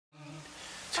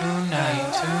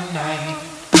tonight.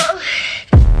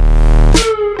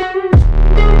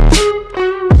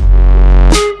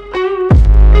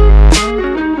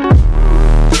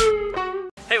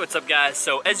 Hey, what's up guys?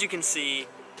 So as you can see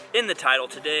in the title,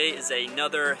 today is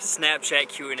another Snapchat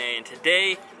Q&A, and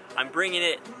today I'm bringing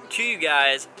it to you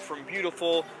guys from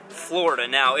beautiful Florida.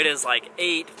 Now it is like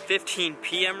 8:15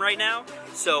 p.m. right now,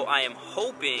 so I am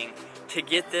hoping to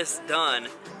get this done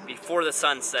before the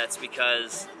sun sets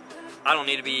because I don't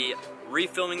need to be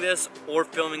refilming this or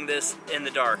filming this in the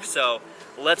dark. So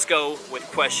let's go with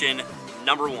question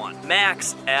number 1.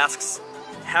 Max asks,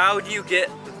 how do you get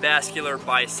vascular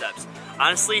biceps?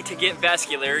 Honestly, to get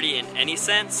vascularity in any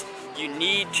sense, you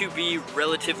need to be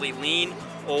relatively lean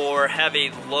or have a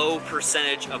low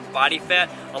percentage of body fat.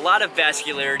 A lot of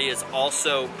vascularity is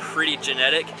also pretty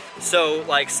genetic. So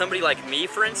like somebody like me,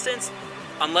 for instance,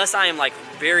 unless I am like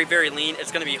very, very lean,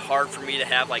 it's gonna be hard for me to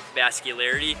have like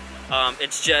vascularity.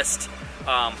 It's just,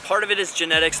 part of it is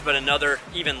genetics, but another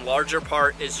even larger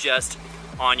part is just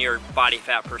on your body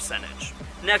fat percentage.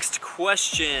 Next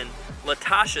question,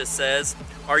 Latasha says,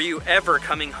 are you ever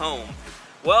coming home?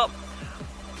 Well,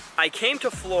 I came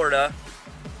to Florida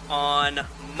on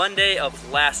Monday of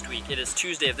last week. It is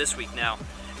Tuesday of this week now.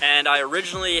 And I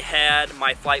originally had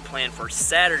my flight planned for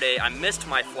Saturday. I missed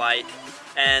my flight,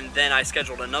 and then I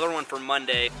scheduled another one for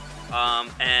Monday,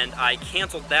 and I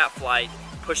canceled that flight,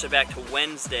 pushed it back to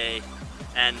Wednesday,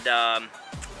 and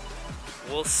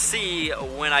we'll see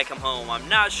when I come home. I'm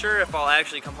not sure if I'll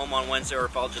actually come home on Wednesday or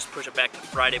if I'll just push it back to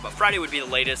Friday, but Friday would be the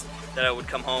latest that I would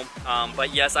come home.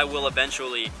 But yes, I will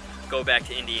eventually go back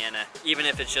to Indiana, even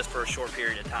if it's just for a short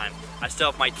period of time. I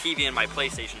still have my TV and my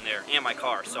PlayStation there, and my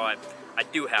car, so I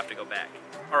do have to go back.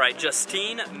 Alright,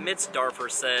 Justine Mitzdorfer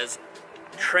says,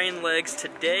 train legs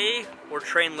today or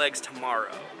train legs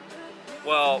tomorrow?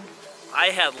 Well, I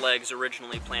had legs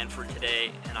originally planned for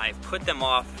today, and I put them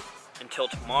off until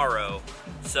tomorrow,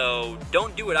 so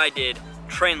don't do what I did,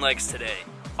 train legs today.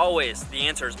 Always, the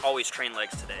answer is always train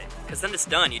legs today, because then it's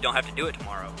done, you don't have to do it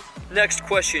tomorrow. Next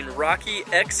question, Rocky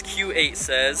XQ8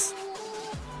 says,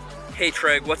 hey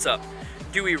Tregg, what's up?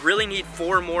 Do we really need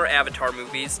 4 more Avatar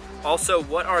movies? Also,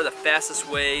 what are the fastest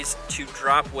ways to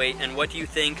drop weight, and what do you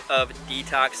think of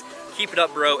detox? Keep it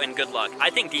up, bro, and good luck. I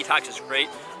think detox is great.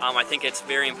 I think it's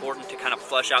very important to kind of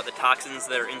flush out the toxins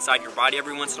that are inside your body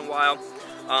every once in a while.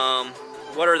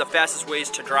 What are the fastest ways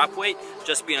to drop weight?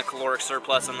 Just be in a caloric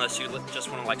surplus, unless you just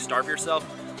want to like starve yourself.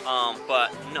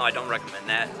 But no, I don't recommend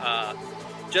that.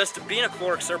 Just be in a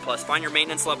caloric surplus, find your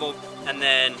maintenance level, and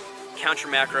then count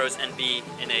your macros and be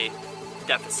in a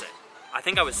deficit. I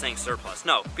think I was saying surplus.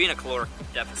 No, be in a caloric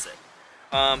deficit.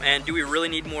 And do we really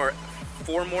need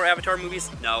 4 more Avatar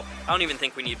movies? No, I don't even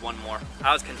think we need 1 more.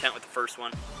 I was content with the first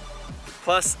one.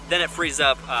 Plus, then it frees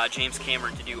up James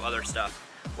Cameron to do other stuff,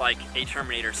 like a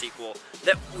Terminator sequel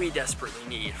that we desperately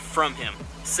need from him.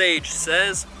 Sage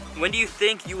says, when do you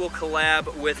think you will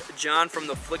collab with John from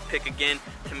the Flick Pick again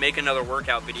to make another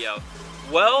workout video?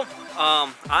 Well,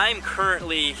 I'm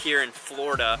currently here in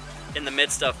Florida in the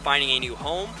midst of finding a new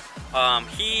home.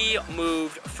 He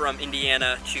moved from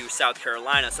Indiana to South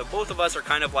Carolina, so both of us are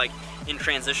kind of like in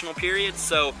transitional periods,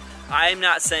 so I'm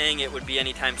not saying it would be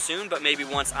anytime soon, but maybe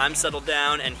once I'm settled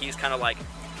down and he's kind of like,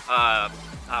 I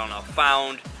don't know,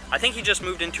 I think he just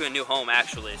moved into a new home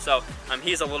actually, so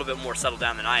he's a little bit more settled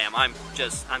down than I am. I'm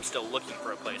still looking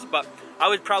for a place, but I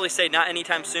would probably say not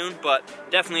anytime soon, but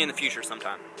definitely in the future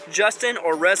sometime. Justin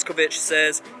Orezkovich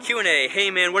says, Q&A, hey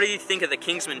man, what did you think of the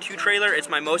Kingsman 2 trailer? It's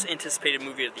my most anticipated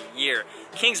movie of the year.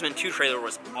 Kingsman 2 trailer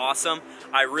was awesome.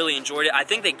 I really enjoyed it. I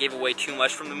think they gave away too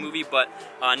much from the movie, but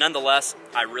nonetheless,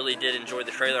 I really did enjoy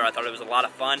the trailer. I thought it was a lot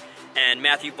of fun, and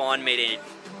Matthew Vaughn made a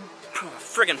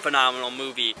friggin' phenomenal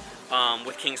movie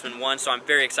with Kingsman 1, so I'm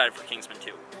very excited for Kingsman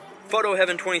 2. Photo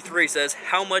Heaven 23 says,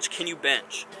 how much can you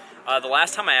bench? The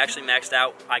last time I actually maxed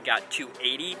out, I got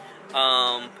 280,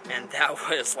 and that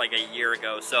was like a year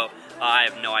ago, so I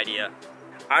have no idea.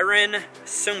 Irene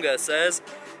Sunga says,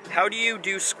 how do you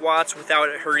do squats without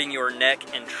it hurting your neck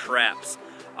and traps?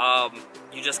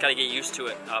 You just gotta get used to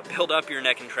it. Build up your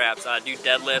neck and traps. Do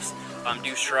deadlifts,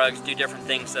 do shrugs, do different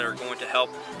things that are going to help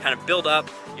kind of build up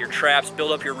your traps,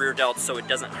 build up your rear delts so it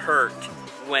doesn't hurt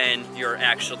when you're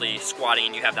actually squatting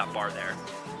and you have that bar there.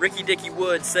 Ricky Dicky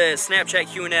Wood says, Snapchat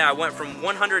Q&A, I went from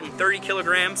 130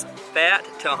 kilograms fat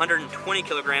to 120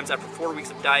 kilograms after 4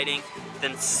 weeks of dieting,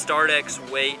 then StartX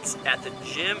weights at the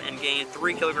gym and gained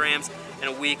 3 kilograms in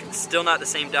a week. Still not the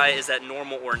same diet. Is that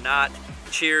normal or not?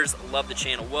 Cheers, love the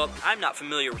channel. Well, I'm not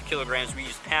familiar with kilograms. We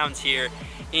use pounds here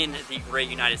in the great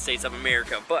United States of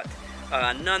America, but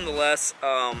nonetheless,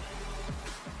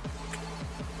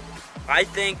 I I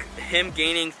think him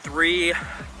gaining 3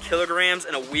 kilograms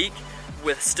in a week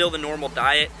with still the normal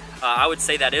diet, I would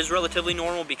say that is relatively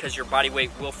normal because your body weight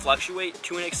will fluctuate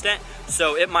to an extent.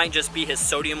 So it might just be his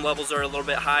sodium levels are a little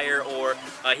bit higher, or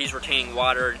he's retaining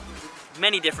water.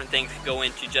 Many different things could go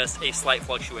into just a slight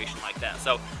fluctuation like that.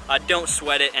 So don't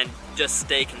sweat it and just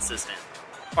stay consistent.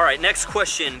 All right, next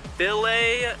question.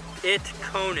 Billy It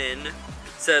Conan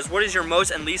says, what is your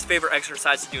most and least favorite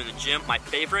exercise to do in the gym? My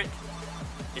favorite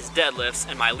is deadlifts,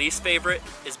 and my least favorite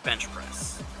is bench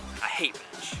press. I hate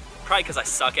bench, probably because I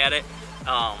suck at it.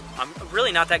 I'm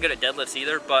really not that good at deadlifts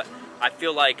either, but I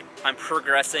feel like I'm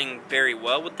progressing very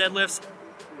well with deadlifts,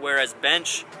 whereas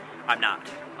bench, I'm not.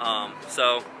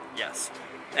 So, yes.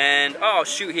 And, oh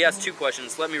shoot, he has 2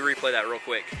 questions. Let me replay that real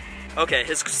quick. Okay,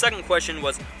 his second question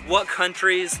was, what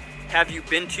countries have you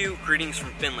been to? Greetings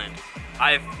from Finland.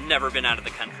 I've never been out of the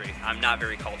country. I'm not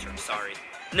very cultured, sorry.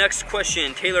 Next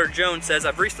question, Taylor Jones says,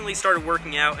 I've recently started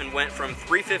working out and went from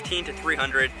 315 to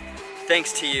 300.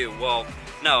 Thanks to you. Well,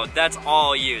 no, that's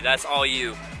all you. That's all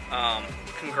you.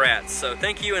 Congrats. So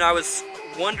thank you, and I was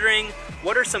wondering,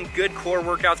 what are some good core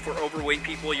workouts for overweight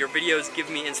people? Your videos give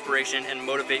me inspiration and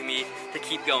motivate me to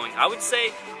keep going. I would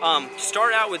say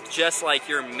start out with just like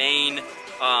your main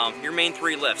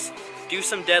 3 lifts. Do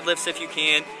some deadlifts if you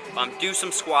can, do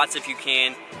some squats if you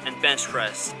can, and bench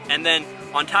press. And then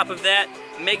on top of that,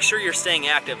 make sure you're staying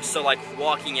active. So like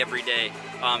walking every day,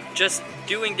 just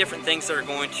doing different things that are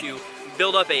going to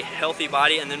build up a healthy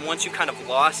body. And then once you kind of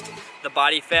lost the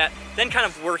body fat, then kind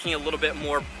of working a little bit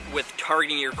more with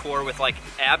targeting your core with like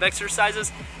ab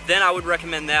exercises, then I would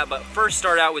recommend that. But first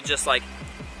start out with just like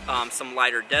some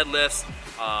lighter deadlifts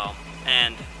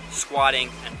and squatting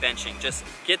and benching. Just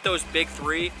get those big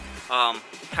 3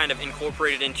 kind of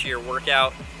incorporated into your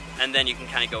workout, and then you can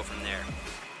kind of go from there.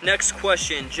 Next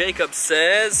question, Jacob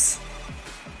says,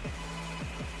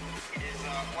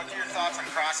 what's your thoughts on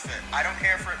CrossFit? I don't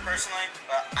care for it personally,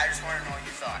 but I just want to know what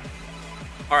you thought.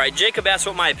 All right, Jacob asked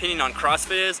what my opinion on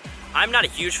CrossFit is. I'm not a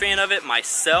huge fan of it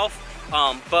myself,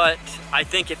 but I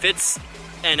think if it's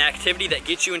an activity that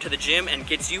gets you into the gym and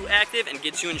gets you active and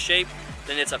gets you in shape,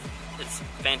 then it's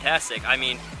fantastic. I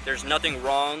mean, there's nothing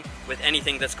wrong with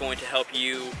anything that's going to help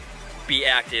you be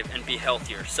active and be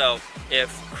healthier. So if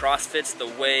CrossFit's the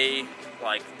way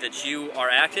like that you are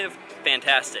active,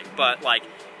 fantastic. But like,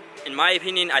 in my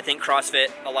opinion, I think CrossFit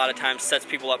a lot of times sets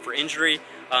people up for injury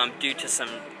due to some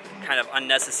kind of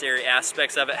unnecessary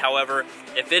aspects of it. However,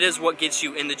 if it is what gets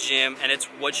you in the gym and it's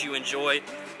what you enjoy,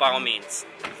 by all means,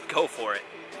 go for it.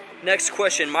 Next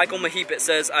question, Michael Mahipit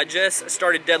says, I just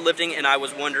started deadlifting and I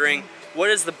was wondering, what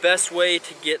is the best way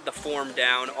to get the form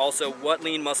down? Also, what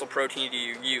lean muscle protein do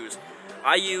you use?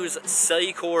 I use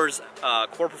Cellucor's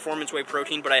Core Performance Whey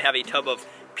protein, but I have a tub of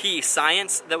PE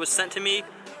Science that was sent to me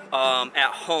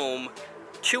at home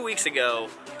 2 weeks ago,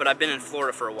 but I've been in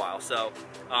Florida for a while, so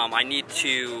I need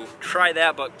to try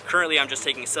that, but currently I'm just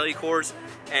taking Cellucor's.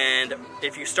 And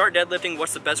if you start deadlifting,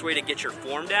 what's the best way to get your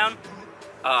form down?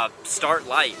 Start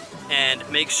light, and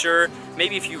make sure,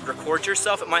 maybe if you record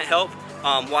yourself, it might help.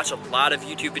 Watch a lot of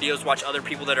YouTube videos, watch other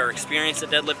people that are experienced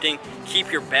at deadlifting,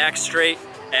 keep your back straight,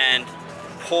 and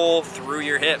pull through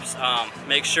your hips.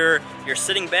 Make sure you're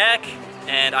sitting back,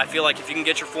 and I feel like if you can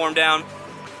get your form down,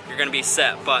 you're gonna be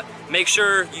set. But make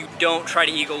sure you don't try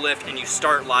to ego lift and you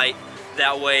start light.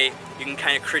 That way you can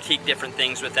kind of critique different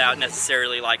things without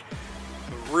necessarily like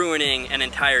ruining an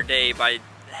entire day by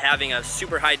having a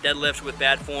super high deadlift with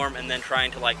bad form and then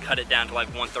trying to like cut it down to like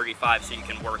 135 so you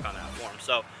can work on that form.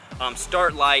 So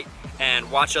start light and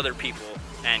watch other people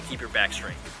and keep your back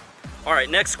straight. All right,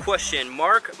 next question.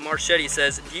 Mark Marchetti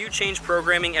says, do you change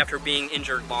programming after being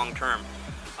injured long term?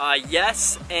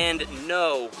 Yes and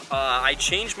no. I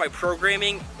changed my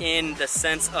programming in the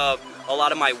sense of a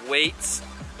lot of my weights,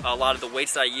 a lot of the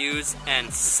weights that I use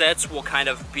and sets will kind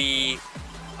of be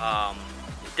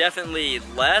definitely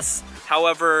less.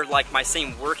 However, like my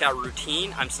same workout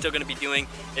routine, I'm still gonna be doing,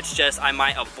 it's just I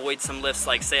might avoid some lifts.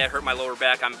 Like say I hurt my lower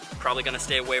back, I'm probably gonna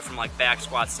stay away from like back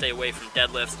squats, stay away from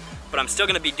deadlifts, but I'm still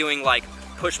gonna be doing like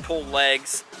push-pull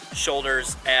legs,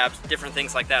 shoulders, abs, different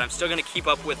things like that. I'm still gonna keep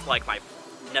up with like my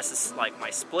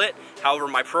split. However,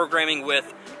 my programming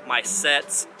with my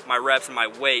sets, my reps, and my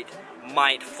weight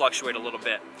might fluctuate a little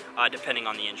bit depending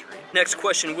on the injury. Next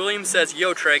question, William says,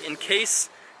 yo Tregg, in case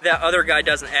that other guy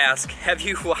doesn't ask, have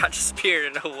you watched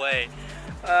Spirited Away?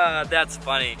 That's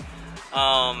funny.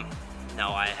 No,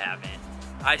 I haven't.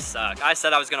 I suck. I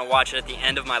said I was gonna watch it at the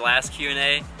end of my last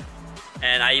Q&A,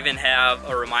 and I even have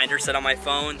a reminder set on my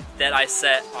phone that I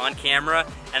set on camera,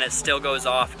 and it still goes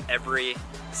off every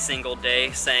single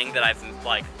day saying that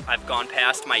I've gone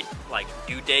past my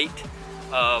due date.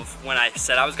 of when I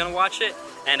said I was gonna watch it,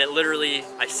 and it literally,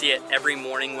 I see it every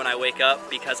morning when I wake up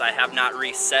because I have not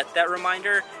reset that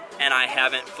reminder and I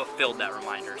haven't fulfilled that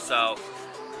reminder, so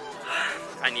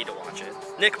I need to watch it.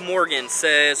 Nick Morgan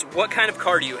says, what kind of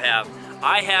car do you have?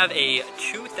 I have a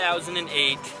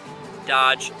 2008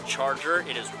 Dodge Charger.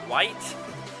 It is white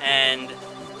and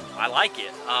I like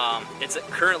it. It's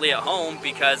currently at home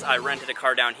because I rented a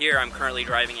car down here. I'm currently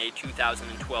driving a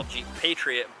 2012 Jeep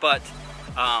Patriot, but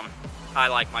I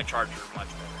like my Charger much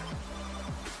better.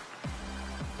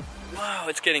 Wow,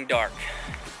 it's getting dark.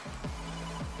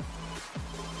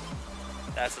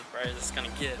 That's as bright as it's gonna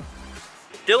get.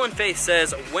 Dylan Faith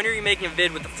says, when are you making a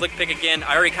vid with the flick pick again?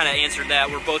 I already kind of answered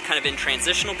that. We're both kind of in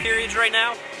transitional periods right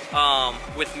now.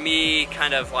 With me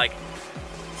kind of like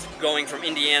going from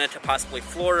Indiana to possibly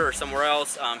Florida or somewhere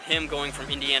else. Him going from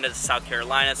Indiana to South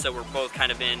Carolina. So we're both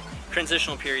kind of in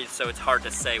transitional periods, so it's hard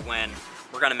to say when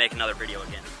we're gonna make another video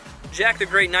again. Jack the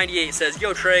Great 98 says,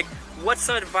 yo Tregg, what's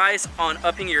some advice on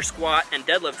upping your squat and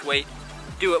deadlift weight?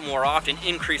 Do it more often,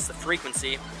 increase the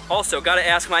frequency. Also, gotta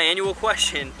ask my annual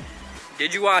question.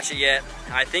 Did you watch it yet?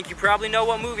 I think you probably know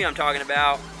what movie I'm talking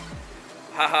about.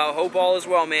 Haha, hope all is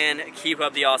well, man. Keep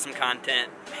up the awesome content.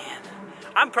 Man,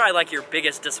 I'm probably like your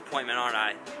biggest disappointment, aren't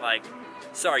I? Like,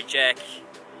 sorry, Jack.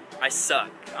 I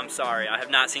suck. I'm sorry. I have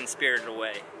not seen Spirited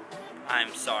Away.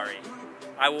 I'm sorry.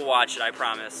 I will watch it, I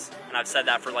promise. And I've said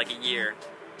that for like a year.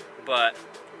 But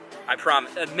I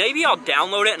promise. Maybe I'll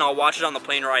download it and I'll watch it on the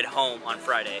plane ride home on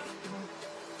Friday.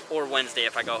 Or Wednesday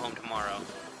if I go home tomorrow.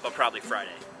 But probably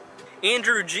Friday.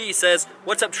 Andrew G says,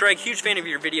 what's up Tregg, huge fan of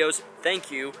your videos, thank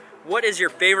you. What is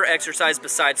your favorite exercise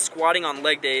besides squatting on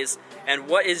leg days? And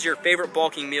what is your favorite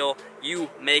bulking meal you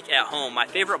make at home? My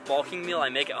favorite bulking meal I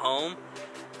make at home?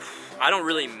 I don't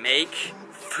really make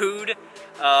food.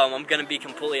 I'm gonna be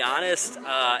completely honest.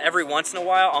 Every once in a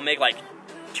while I'll make like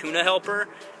tuna helper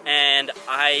and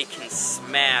I can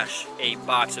smash a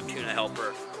box of tuna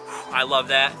helper. I love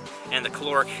that, and the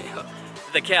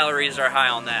calories are high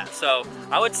on that. So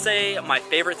I would say my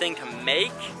favorite thing to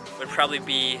make would probably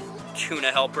be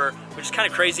tuna helper, which is kind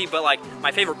of crazy, but like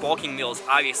my favorite bulking meal is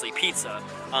obviously pizza.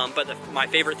 But my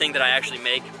favorite thing that I actually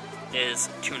make is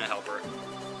tuna helper.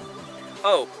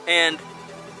 Oh, and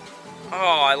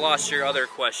I lost your other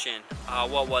question.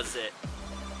 What was it?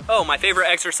 Oh, my favorite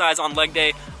exercise on leg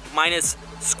day minus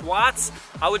squats,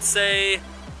 I would say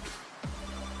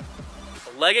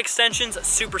leg extensions,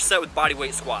 superset with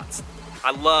bodyweight squats. I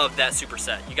love that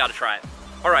superset. You gotta try it.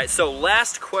 All right, so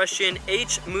last question,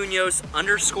 H Munoz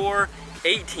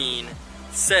 _18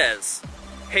 says,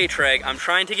 hey Tregg, I'm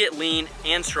trying to get lean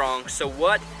and strong, so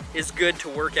what is good to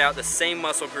work out the same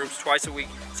muscle groups twice a week?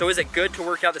 So is it good to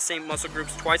work out the same muscle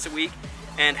groups twice a week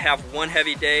and have one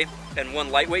heavy day and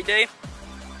one lightweight day?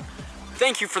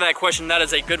 Thank you for that question. That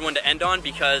is a good one to end on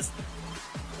because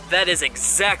that is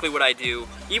exactly what I do.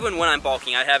 Even when I'm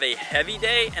bulking, I have a heavy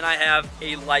day and I have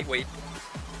a lightweight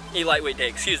day,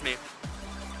 excuse me.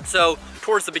 So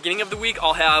towards the beginning of the week,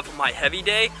 I'll have my heavy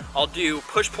day. I'll do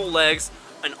push-pull legs,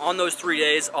 and on those 3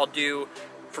 days, I'll do,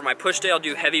 for my push day, I'll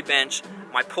do heavy bench.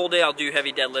 My pull day, I'll do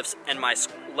heavy deadlifts, and my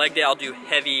leg day, I'll do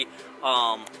heavy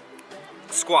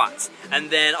squats. And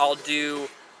then I'll do,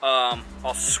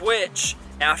 I'll switch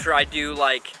after I do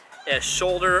like a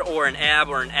shoulder or an ab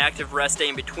or an active rest day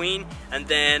in between, and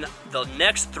then the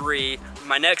next 3,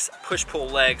 my next push-pull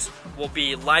legs will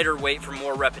be lighter weight for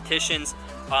more repetitions.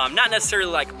 Not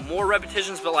necessarily like more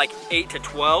repetitions, but like 8 to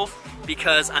 12,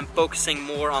 because I'm focusing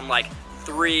more on like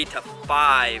 3 to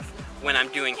 5 when I'm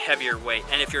doing heavier weight.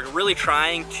 And if you're really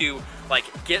trying to like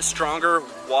get stronger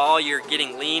while you're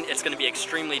getting lean, it's gonna be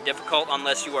extremely difficult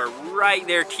unless you are right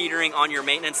there teetering on your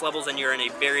maintenance levels and you're in a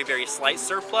very, very slight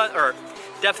surplus or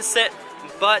deficit,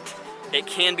 but it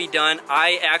can be done.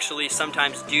 I actually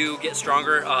sometimes do get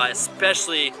stronger,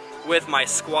 especially with my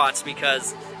squats,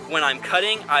 because when I'm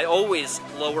cutting, I always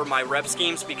lower my rep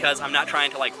schemes because I'm not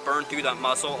trying to like burn through that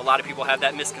muscle. A lot of people have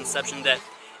that misconception that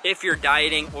if you're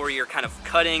dieting or you're kind of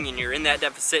cutting and you're in that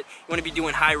deficit, you want to be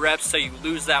doing high reps so you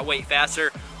lose that weight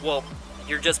faster. Well,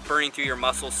 you're just burning through your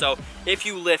muscles. So if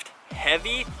you lift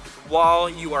heavy while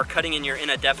you are cutting and you're in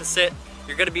a deficit,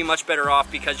 you're going to be much better off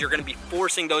because you're going to be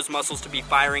forcing those muscles to be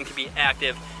firing, to be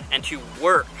active, and to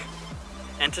work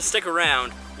and to stick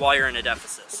around while you're in a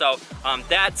deficit. So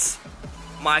that's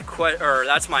my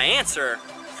answer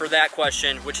for that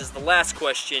question, which is the last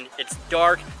question. It's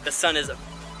dark, the sun is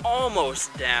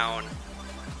almost down,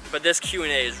 but this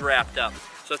Q&A is wrapped up.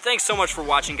 So thanks so much for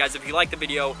watching, guys. If you like the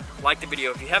video, like the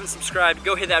video. If you haven't subscribed,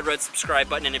 go hit that red subscribe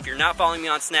button. And if you're not following me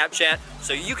on Snapchat,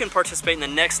 so you can participate in the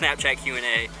next Snapchat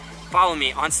Q&A, follow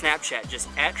me on Snapchat, just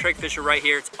at Tregg Fisher right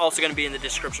here. It's also going to be in the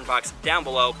description box down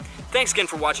below. Thanks again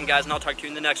for watching, guys, and I'll talk to you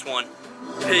in the next one.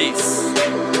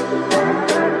 Peace.